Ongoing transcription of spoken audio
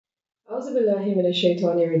أعوذ بالله من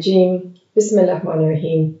الشيطان الرجيم بسم الله الرحمن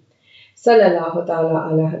الرحيم صلى الله تعالى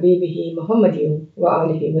على حبيبه محمد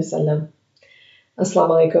وآله وسلم.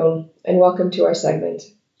 Assalamu alaikum and welcome to our segment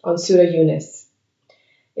on Surah Yunus.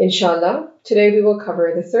 Inshallah, today we will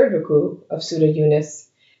cover the third Ruku of Surah Yunus,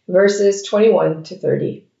 verses 21 to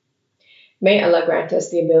 30. May Allah grant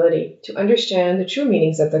us the ability to understand the true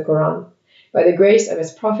meanings of the Quran by the grace of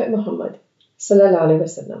His Prophet Muhammad sallallahu alaihi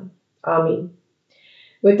wasallam. Ameen.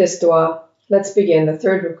 With this dua, let's begin the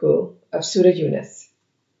third Ruku of Surah Yunus.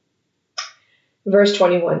 Verse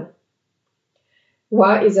 21.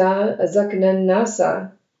 وَإِذَا أَذَقْنَا النَّاسَ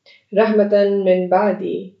رَحْمَةً مِّن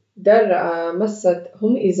بَعْدِ ضَرَّةٍ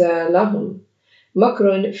مَسَّتْهُمْ إِذَا لَهُمْ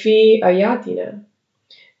مَكْرٌ فِي آيَاتِنَا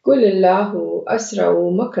قُلِ اللَّهُ أَسْرَعُ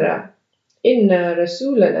مَكْرًا إِنَّ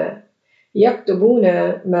رَسُولَنَا يَكْتُبُونَ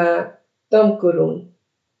مَا تَمْكُرُونَ.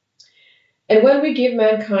 And when we give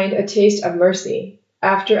mankind a taste of mercy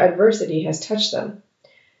after adversity has touched them,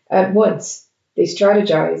 at once they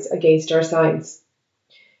strategize against our signs.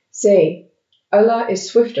 Say, Allah is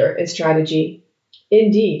swifter in strategy.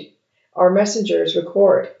 Indeed, our messengers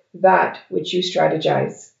record that which you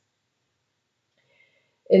strategize.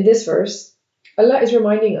 In this verse, Allah is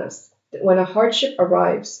reminding us that when a hardship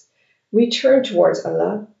arrives, we turn towards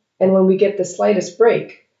Allah, and when we get the slightest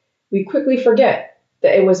break, we quickly forget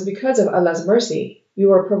that it was because of Allah's mercy we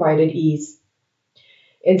were provided ease.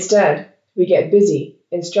 Instead, we get busy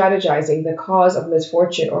in strategizing the cause of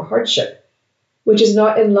misfortune or hardship, which is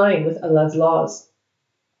not in line with Allah's laws.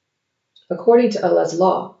 According to Allah's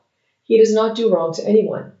law, He does not do wrong to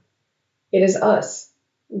anyone. It is us.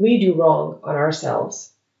 We do wrong on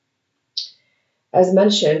ourselves. As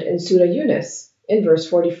mentioned in Surah Yunus, in verse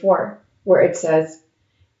 44, where it says,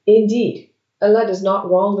 Indeed, Allah does not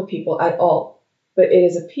wrong the people at all, but it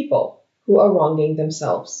is a people who are wronging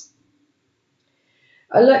themselves.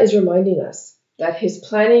 Allah is reminding us that His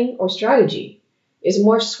planning or strategy is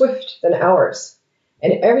more swift than ours,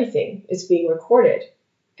 and everything is being recorded,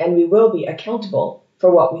 and we will be accountable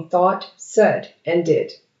for what we thought, said, and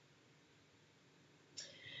did.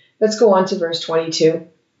 Let's go on to verse 22.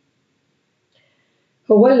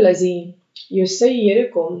 هُوَ الَّذِي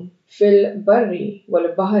يُسَيِّرُكُمْ فِي الْبَرِّ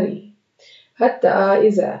وَالْبَحْرِ حَتَّى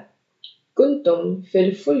إِذَا كُنْتُمْ فِي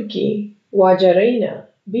الْفُلْكِ وَجَرَيْنَ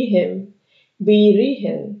بِهِمْ بِرِيحٍ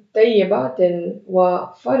طَيِّبَةٍ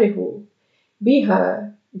وَفَرِحُوا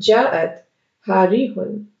بِهَا جَاءَتْ رِيحٌ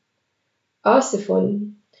عَاصِفٌ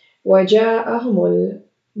وَجَاءَهُمُ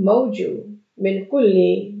الْمَوْجُ مِنْ كُلِّ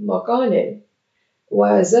مَكَانٍ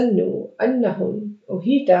وَظَنُّوا أَنَّهُمْ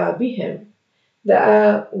أُحِيطَ بِهِمْ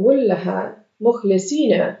دَعَوُا اللَّهَ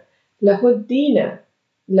مُخْلِصِينَ لَهُ الدِّينَ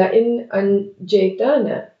لَئِنْ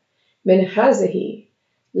أَنْجَيْتَنَا مِنْ هَٰذِهِ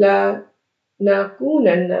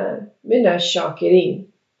لَنَكُونَنَّ مِنَ الشَّاكِرِينَ.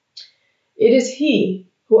 It is He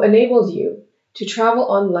who enables you to travel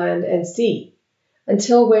on land and sea,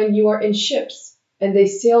 until when you are in ships, and they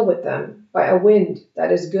sail with them by a wind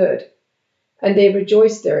that is good, and they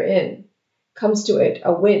rejoice therein, comes to it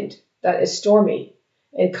a wind that is stormy,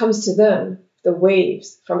 and comes to them the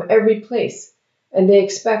waves from every place, and they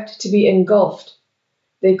expect to be engulfed.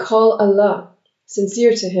 They call Allah,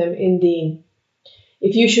 sincere to Him in deen.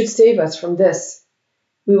 If you should save us from this,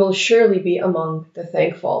 we will surely be among the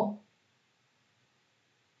thankful.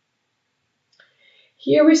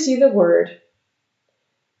 Here we see the word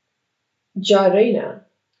jarena,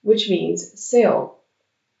 which means sail,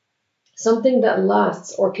 something that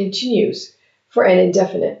lasts or continues for an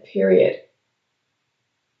indefinite period.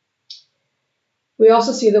 We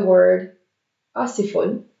also see the word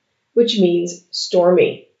asifun, which means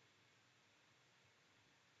stormy.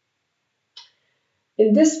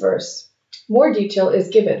 In this verse, more detail is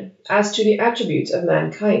given as to the attributes of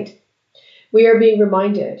mankind. We are being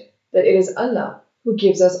reminded that it is Allah who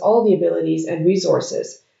gives us all the abilities and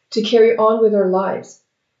resources to carry on with our lives,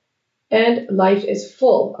 and life is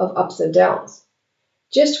full of ups and downs.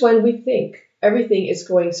 Just when we think everything is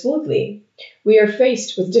going smoothly, we are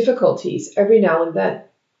faced with difficulties every now and then,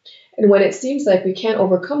 and when it seems like we can't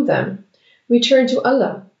overcome them, we turn to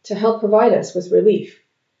Allah to help provide us with relief,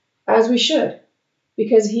 as we should,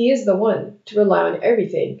 because He is the one to rely on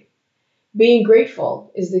everything. Being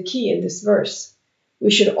grateful is the key in this verse. We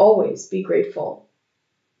should always be grateful.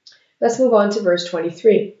 Let's move on to verse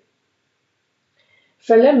 23.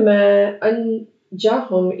 فَلَمَّا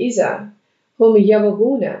أَنْجَاهُمْ إِذَا هُمْ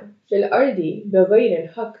يَبْغُونَ فِي الْأَرْضِ بِغَيْرِ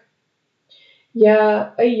الْحَقِّ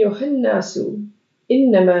يَا أَيُّهَا النَّاسُ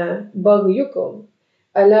إِنَّمَا بَغْيُكُمْ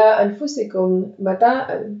عَلَىٰ أَنفُسِكُمْ مَتَاعَ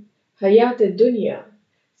الْحَيَاةِ الدُّنْيَا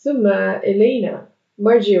ثُمَّ إِلَيْنَا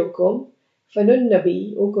مَرْجِعُكُمْ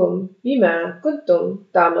فَنُنَبِّئُكُمْ بِمَا كُنْتُمْ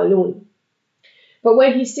تَعْمَلُونَ. But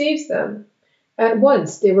when he saves them, at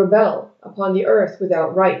once they rebel upon the earth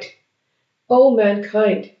without right. O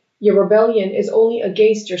mankind, your rebellion is only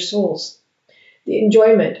against your souls, the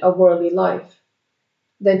enjoyment of worldly life.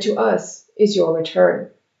 Then to us is your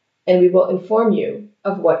return, and we will inform you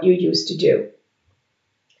of what you used to do.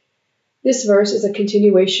 This verse is a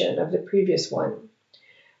continuation of the previous one.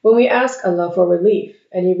 When we ask Allah for relief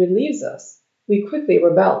and He relieves us, we quickly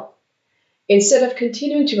rebel. Instead of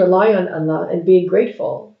continuing to rely on Allah and being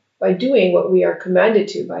grateful by doing what we are commanded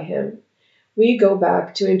to by Him, we go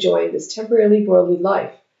back to enjoying this temporarily worldly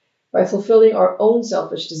life by fulfilling our own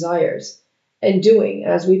selfish desires and doing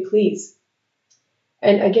as we please.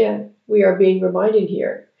 And again, we are being reminded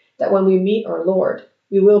here that when we meet our Lord,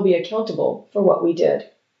 we will be accountable for what we did.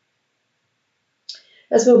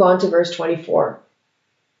 Let's move on to verse 24.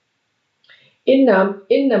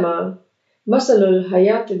 إنما مثل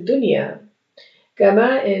الحياة الدنيا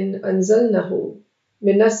كماء أنزلناه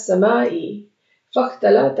من السماء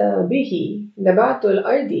فاختلط به نبات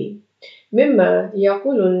الأرض مما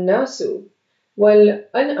يأكل الناس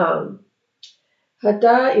والأنعام حتى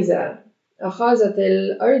إذا أخذت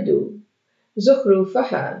الأرض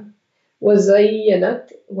زخرفها وزينت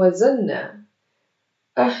وظن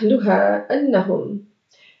أهلها أنهم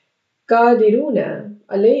قادرون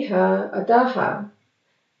عليها أتاها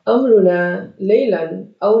أمرنا ليلا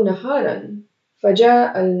أو نهارا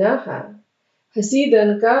فجعلناها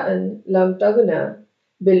حصيدا كأن لم تغن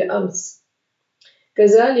بالأمس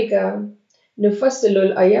كذلك نفصل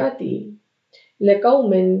الآيات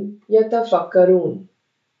لقوم يتفكرون.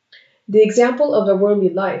 The example of the worldly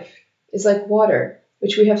life is like water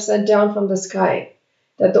which we have sent down from the sky,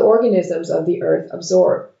 that the organisms of the earth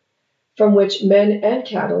absorb, from which men and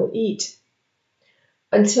cattle eat,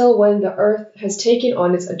 until when the earth has taken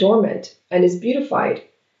on its adornment and is beautified,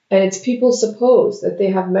 and its people suppose that they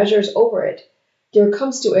have measures over it, there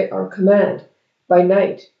comes to it our command, by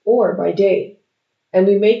night or by day, and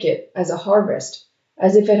we make it as a harvest,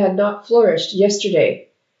 as if it had not flourished yesterday.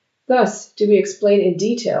 Thus do we explain in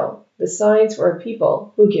detail the signs for a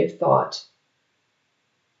people who give thought.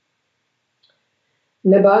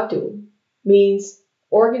 Nabatu means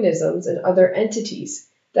organisms and other entities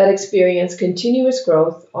that experience continuous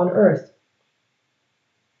growth on earth.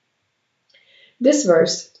 This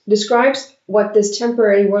verse describes what this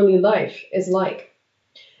temporary worldly life is like.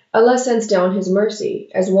 Allah sends down His mercy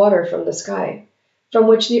as water from the sky, from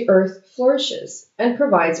which the earth flourishes and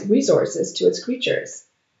provides resources to its creatures.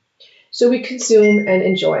 So we consume and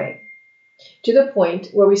enjoy, to the point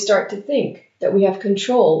where we start to think that we have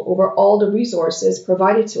control over all the resources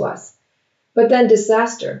provided to us. But then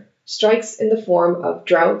disaster strikes in the form of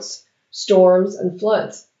droughts, storms, and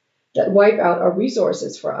floods that wipe out our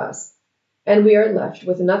resources for us, and we are left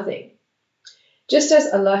with nothing. Just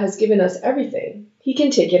as Allah has given us everything, He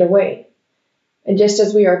can take it away. And just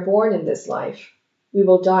as we are born in this life, we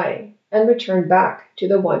will die and return back to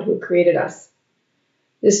the one who created us.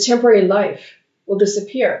 This temporary life will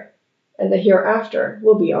disappear, and the hereafter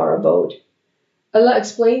will be our abode. Allah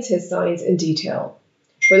explains His signs in detail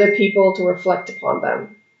for the people to reflect upon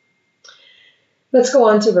them. Let's go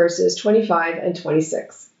on to verses 25 and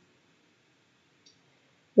 26.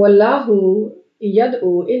 Wallahu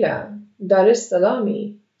yad'u ila daris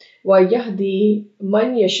salami wa yahdi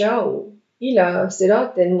man yasha'u ila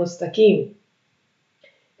Sirat-Al-Mustaqeem.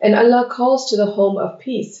 And Allah calls to the home of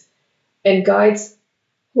peace and guides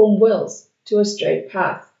whom wills to a straight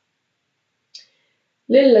path.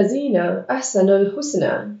 لِلَّذِينَ أَحْسَنُوا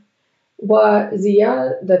الْحُسْنَى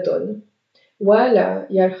وَزِيَادَةٌ وَلَا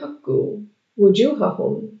يَرْهَقُ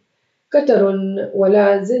وُجُوهَهُمْ قَتَرٌ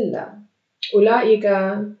وَلَا ذِلَّةٌ أُولَئِكَ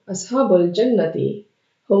أَصْحَابُ الْجَنَّةِ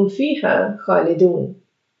هُمْ فِيهَا خَالِدُونَ.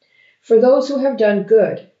 For those who have done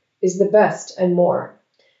good is the best and more.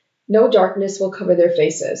 No darkness will cover their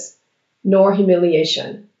faces, nor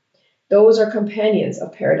humiliation. Those are companions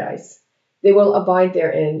of paradise. They will abide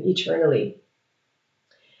therein eternally.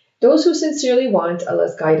 Those who sincerely want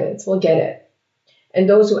Allah's guidance will get it, and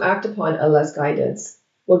those who act upon Allah's guidance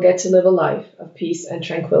will get to live a life of peace and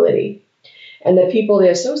tranquility, and the people they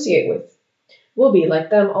associate with will be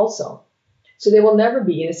like them also, so they will never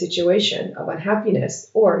be in a situation of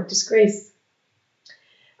unhappiness or disgrace.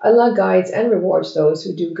 Allah guides and rewards those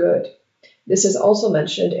who do good. This is also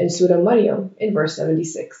mentioned in Surah Maryam in verse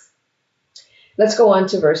 76. Let's go on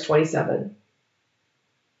to verse 27.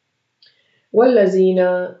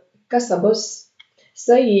 وَالَّذِينَ كَسَبُوا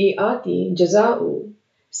السَّيِّئَاتِ جَزَاءُ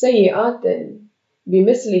سَيِّئَةٍ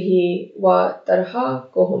بِمِثْلِهِ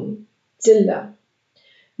وَتَرْهَقُهُمْ ذِلَّةٌ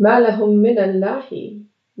مَا لَهُم مِّنَ اللَّهِ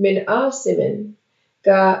مِنْ عَاصِمٍ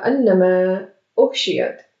كَأَنَّمَا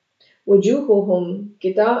أُغْشِيَتْ وجوههم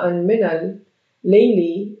قطاع من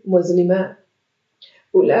الليل مظلمة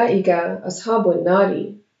أولئك أصحاب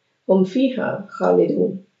النار هم فيها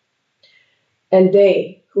خالدون. And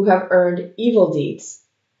they who have earned evil deeds,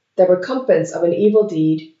 the recompense of an evil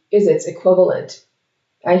deed is its equivalent,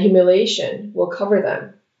 and humiliation will cover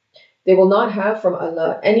them. They will not have from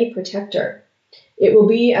Allah any protector. It will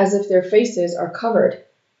be as if their faces are covered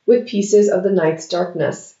with pieces of the night's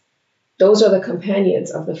darkness. Those are the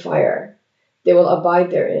companions of the fire. They will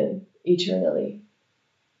abide therein eternally.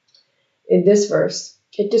 In this verse,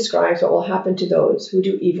 it describes what will happen to those who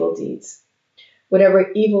do evil deeds.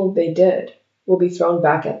 Whatever evil they did will be thrown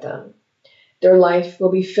back at them. Their life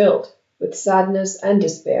will be filled with sadness and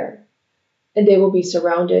despair, and they will be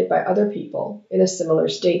surrounded by other people in a similar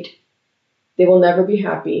state. They will never be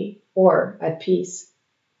happy or at peace.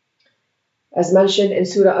 As mentioned in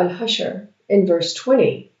Surah Al-Hashr in verse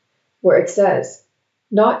 20, where it says,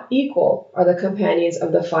 "Not equal are the companions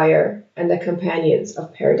of the fire and the companions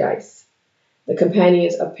of paradise." The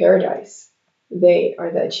companions of paradise, they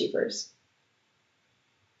are the achievers.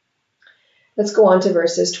 Let's go on to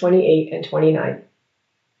verses 28 and 29.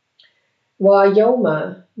 وَيَوْمَ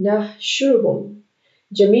نَحْشُرُهُمْ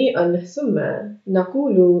جَمِيعًا ثُمَّ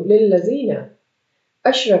نَقُولُ لِلَّذِينَ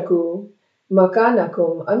أَشْرَكُوا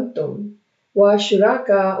مَكَانَكُمْ أَنْتُمْ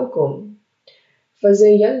وَشُرَكَاؤُكُمْ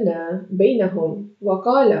فَزَيَّلْنَا بَيْنَهُمْ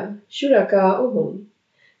وَقَالَ شُرَكَاؤُهُمْ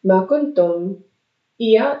مَا كُنْتُمْ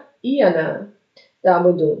إِيَّانَا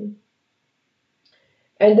تَعْبُدُونَ.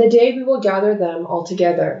 And the day we will gather them all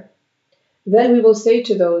together. Then we will say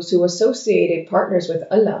to those who associated partners with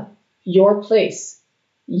Allah, "Your place,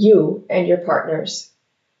 you and your partners."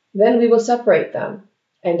 Then we will separate them,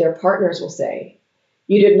 and their partners will say,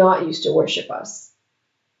 "You did not used to worship us."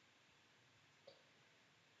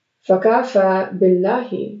 فَكَافَى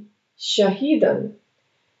بِاللَّهِ شَهِيدًا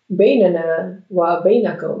بَيْنَنَا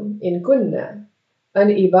وَبَيْنَكُمْ إِن كُنَّا عَنْ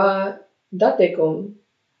عِبَادَتِكُمْ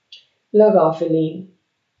لَغَافِلِينَ.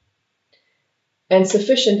 And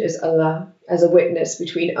sufficient is Allah as a witness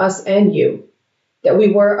between us and you, that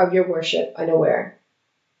we were of your worship unaware.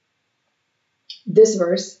 This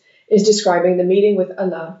verse is describing the meeting with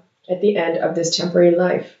Allah at the end of this temporary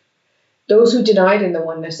life. Those who denied in the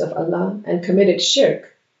oneness of Allah and committed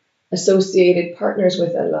shirk, associated partners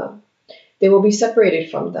with Allah, they will be separated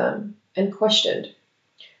from them and questioned.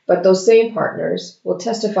 But those same partners will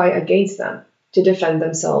testify against them to defend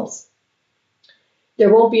themselves.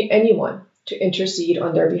 There won't be anyone to intercede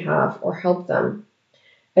on their behalf or help them.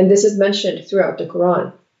 And this is mentioned throughout the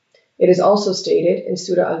Quran. It is also stated in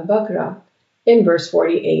Surah Al-Baqarah in verse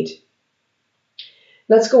 48.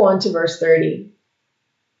 Let's go on to verse 30.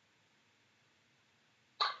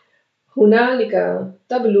 هُنَالِكَ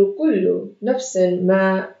تَبْلُو كُلُّ نَفْسٍ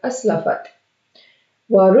مَا أَسْلَفَتْ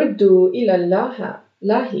وَرُدُّوا إِلَى اللَّهِ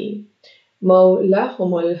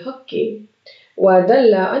مَوْلَاهُمُ الْحَقِّ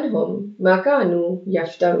وَضَلَّ عَنْهُمْ مَا كَانُوا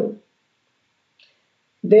يَفْتَرُونَ.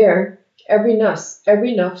 There, every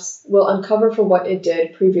nafs will uncover for what it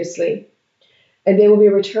did previously, and they will be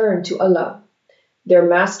returned to Allah, their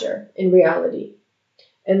master in reality,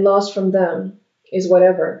 and lost from them is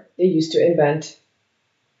whatever they used to invent.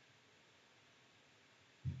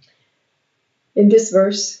 In this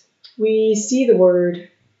verse, we see the word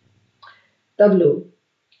tablu,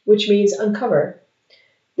 which means uncover.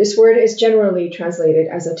 This word is generally translated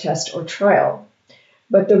as a test or trial,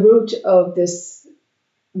 but the root of this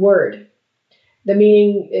word, the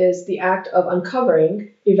meaning is the act of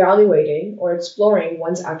uncovering, evaluating, or exploring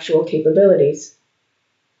one's actual capabilities.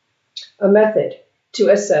 A method to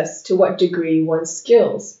assess to what degree one's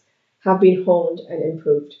skills have been honed and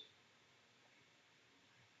improved.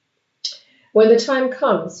 When the time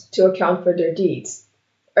comes to account for their deeds,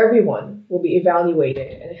 everyone will be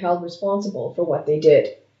evaluated and held responsible for what they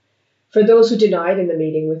did. For those who denied in the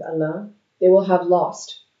meeting with Allah, they will have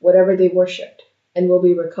lost whatever they worshipped and will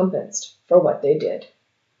be recompensed for what they did.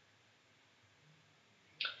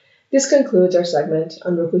 This concludes our segment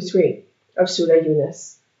on Ruku 3 of Surah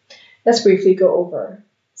Yunus. Let's briefly go over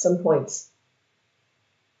some points.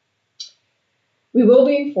 We will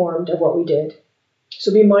be informed of what we did,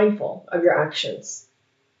 so be mindful of your actions.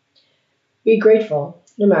 Be grateful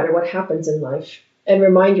no matter what happens in life, and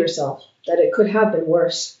remind yourself that it could have been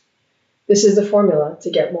worse. This is the formula to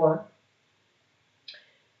get more.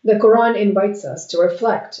 The Quran invites us to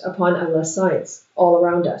reflect upon Allah's signs all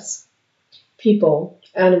around us. People,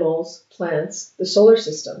 animals, plants, the solar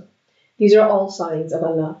system, these are all signs of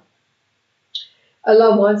Allah.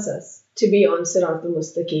 Allah wants us to be on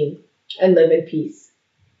Sirat-Al-Mustaqeem and live in peace.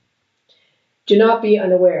 Do not be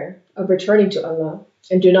unaware of returning to Allah,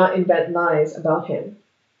 and do not invent lies about Him.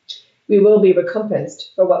 we will be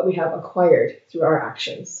recompensed for what we have acquired through our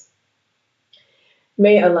actions.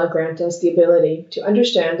 May Allah grant us the ability to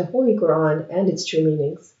understand the Holy Quran and its true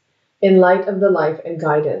meanings in light of the life and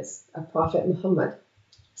guidance of Prophet Muhammad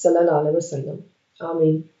sallallahu alaihi wasallam.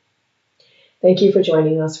 Ameen. Thank you for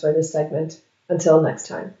joining us for this segment. Until next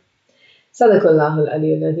time. Sadaqallahul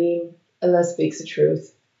Aliyyul Azim. Allah speaks the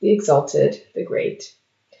truth, the exalted, the great.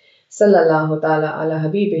 Sallallahu ta'ala ala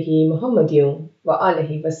habibihi Muhammadiyun wa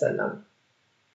alihi wasallam.